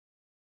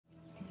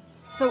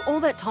So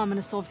all that time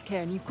under Sov's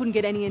care and you couldn't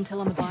get any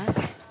intel on the buyers?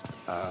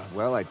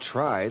 Well, I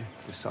tried.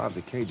 Sov's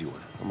a cagey one.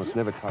 Almost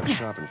never talked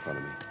shop in front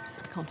of me.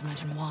 Can't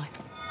imagine why.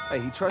 Hey,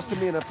 he trusted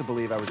me enough to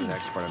believe I was an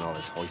expert on all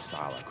this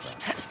Hoysala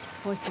crap.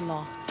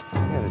 Hoysala.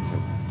 Yeah, that's it.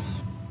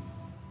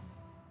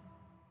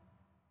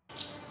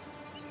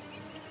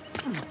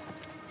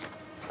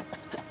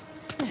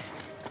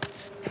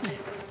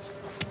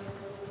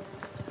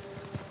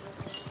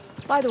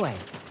 By the way,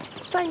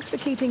 thanks for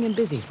keeping him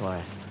busy for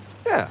us.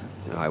 Yeah,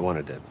 I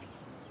wanted to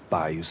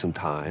buy you some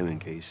time in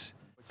case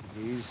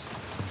these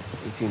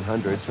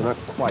 1800s are not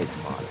quite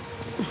modern.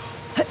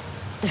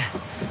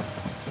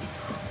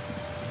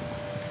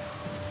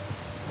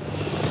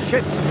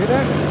 Shit, you hear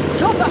that?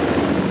 Chopper!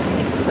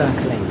 It's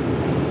circling.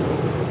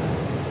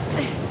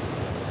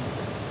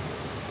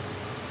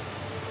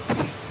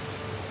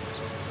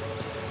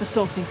 The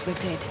Sov thinks we're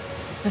dead.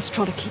 Let's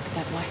try to keep it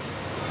that way.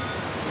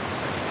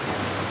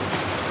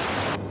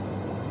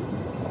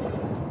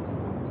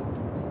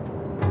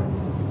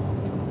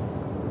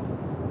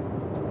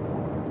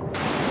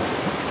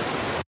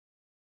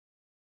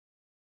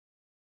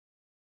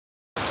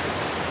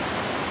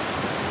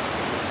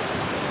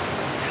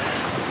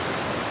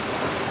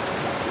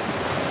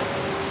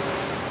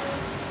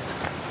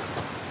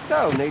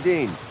 So,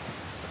 Nadine.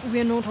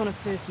 We're not on a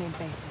first-name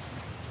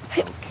basis.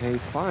 Okay,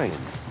 fine.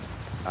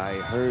 I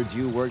heard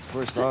you worked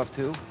for Snuff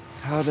too.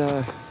 How'd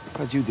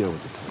you deal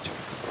with the torture?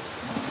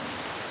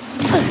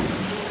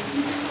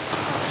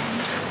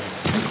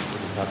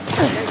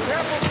 Hey,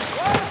 careful!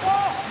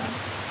 Waterfall!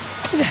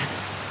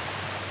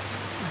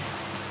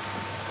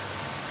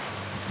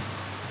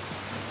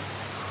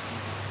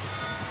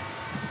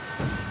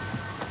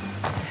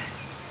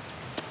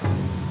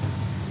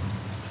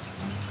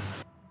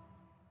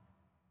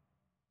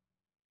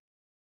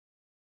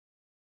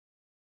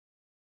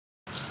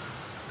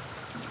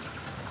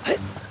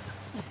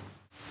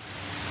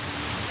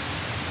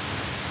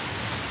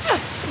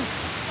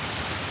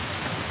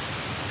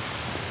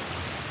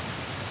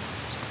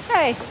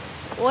 Hey,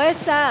 where's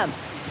Sam?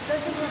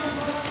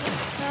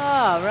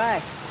 Oh,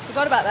 right.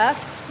 Forgot about that.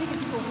 We can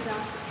sort it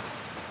out.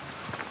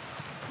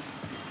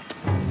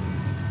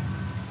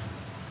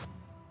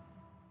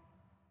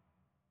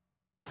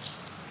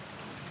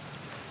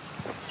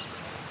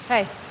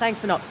 Hey, thanks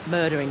for not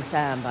murdering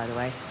Sam, by the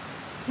way.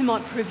 It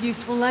might prove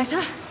useful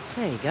later.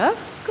 There you go.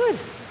 Good.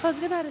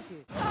 Positive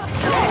attitude.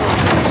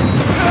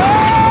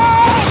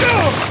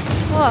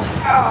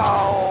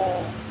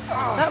 Oh.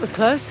 That was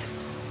close.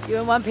 You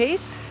in one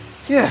piece?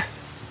 Yeah.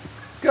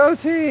 Go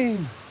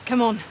team!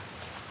 Come on.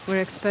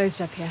 We're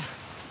exposed up here.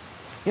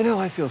 You know,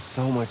 I feel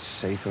so much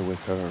safer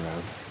with her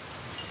around.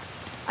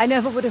 I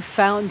never would have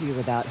found you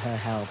without her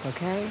help,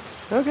 okay?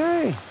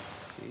 Okay.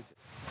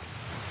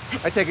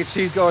 I take it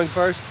she's going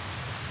first?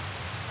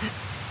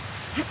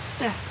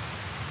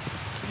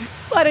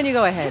 Why don't you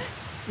go ahead?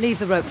 Leave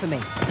the rope for me.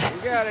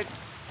 You got it.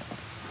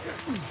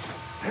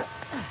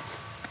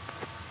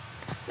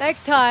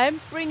 Next time,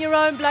 bring your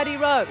own bloody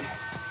rope.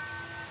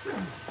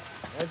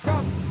 Let's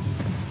go.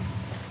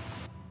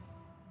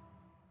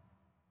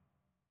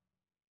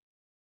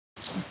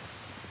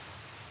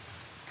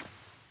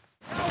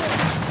 I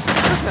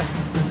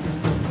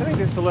think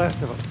it's the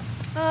last of them.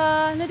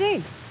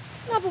 Nadine,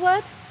 another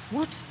word?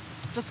 What?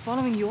 Just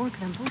following your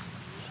example?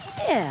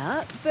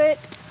 Yeah, but...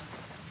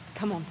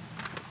 Come on.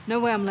 No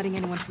way I'm letting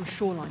anyone from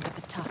Shoreline get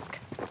the tusk.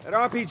 That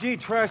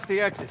RPG trashed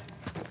the exit.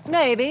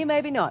 Maybe,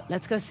 maybe not.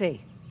 Let's go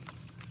see.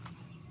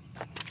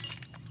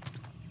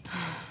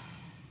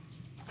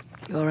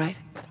 You all right?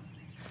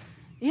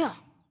 Yeah.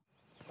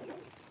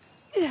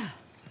 Yeah.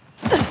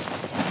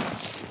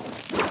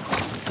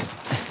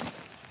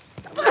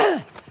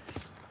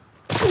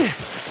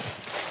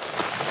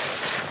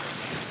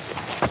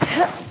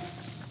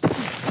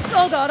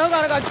 Oh god, oh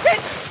god, oh god, shit!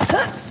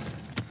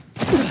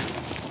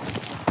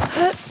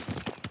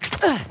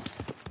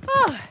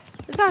 Oh,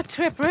 is that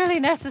trip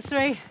really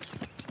necessary?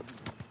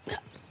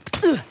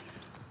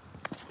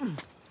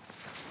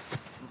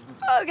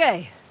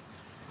 Okay.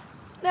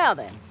 Now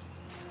then.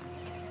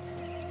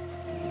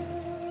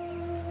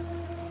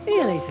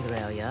 Nearly to the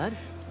rail yard.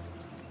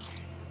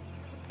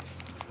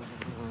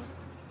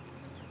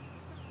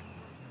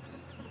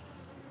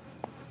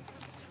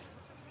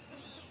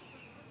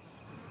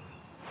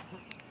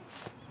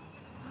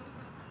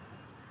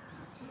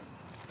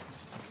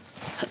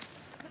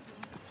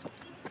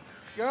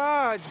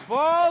 God,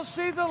 balls,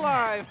 she's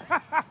alive.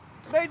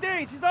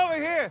 Nadine, she's over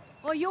here.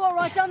 Are you all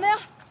right down there?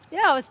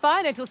 Yeah, I was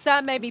fine until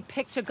Sam made me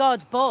picture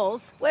God's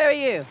balls. Where are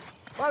you?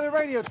 By the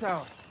radio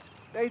tower.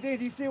 Nadine,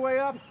 do you see a way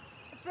up?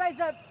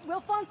 Fraser,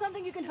 we'll find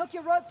something you can hook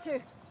your rope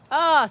to.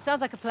 Ah, sounds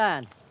like a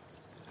plan.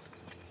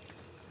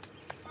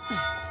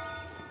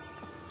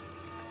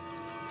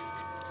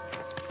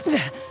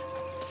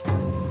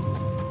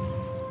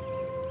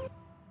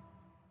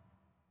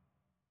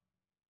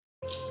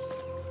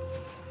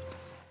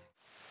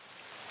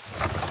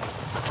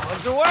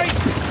 Arms away!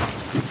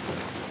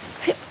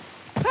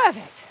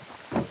 Perfect.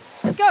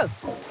 Let's go.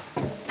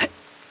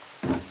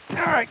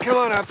 All right, come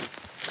on up.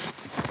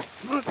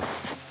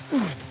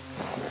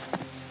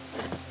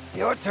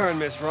 Your turn,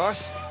 Miss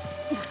Ross.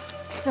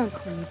 Don't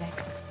call me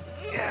back.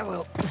 Yeah,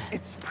 well,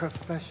 it's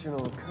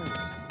professional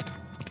courtesy.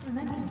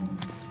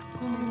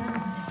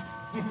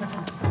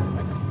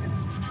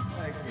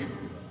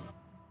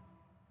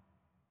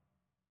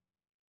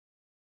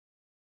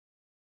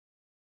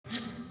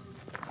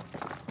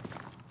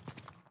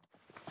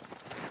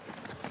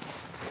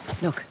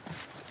 Look.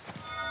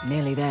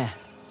 Nearly there.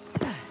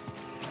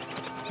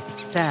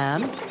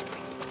 Sam,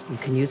 you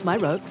can use my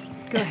rope.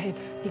 Go ahead.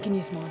 He can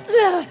use mine.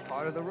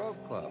 Part of the rope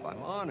club.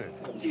 I'm honored.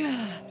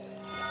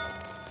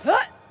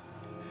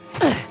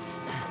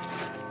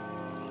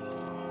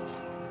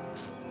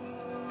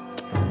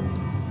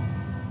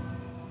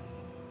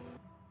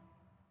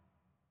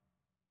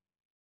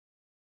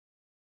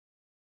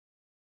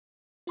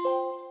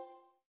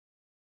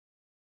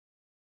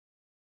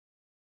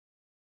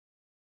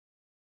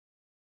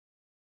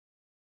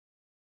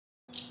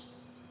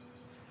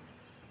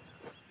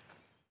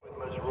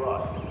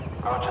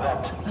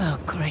 Oh,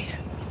 great.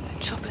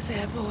 The chopper's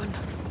airborne.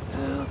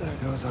 Well, there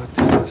goes our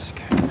task.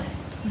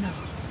 No.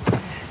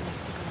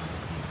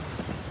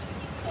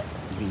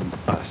 You mean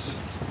us?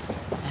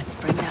 Let's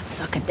bring that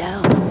sucker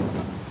down.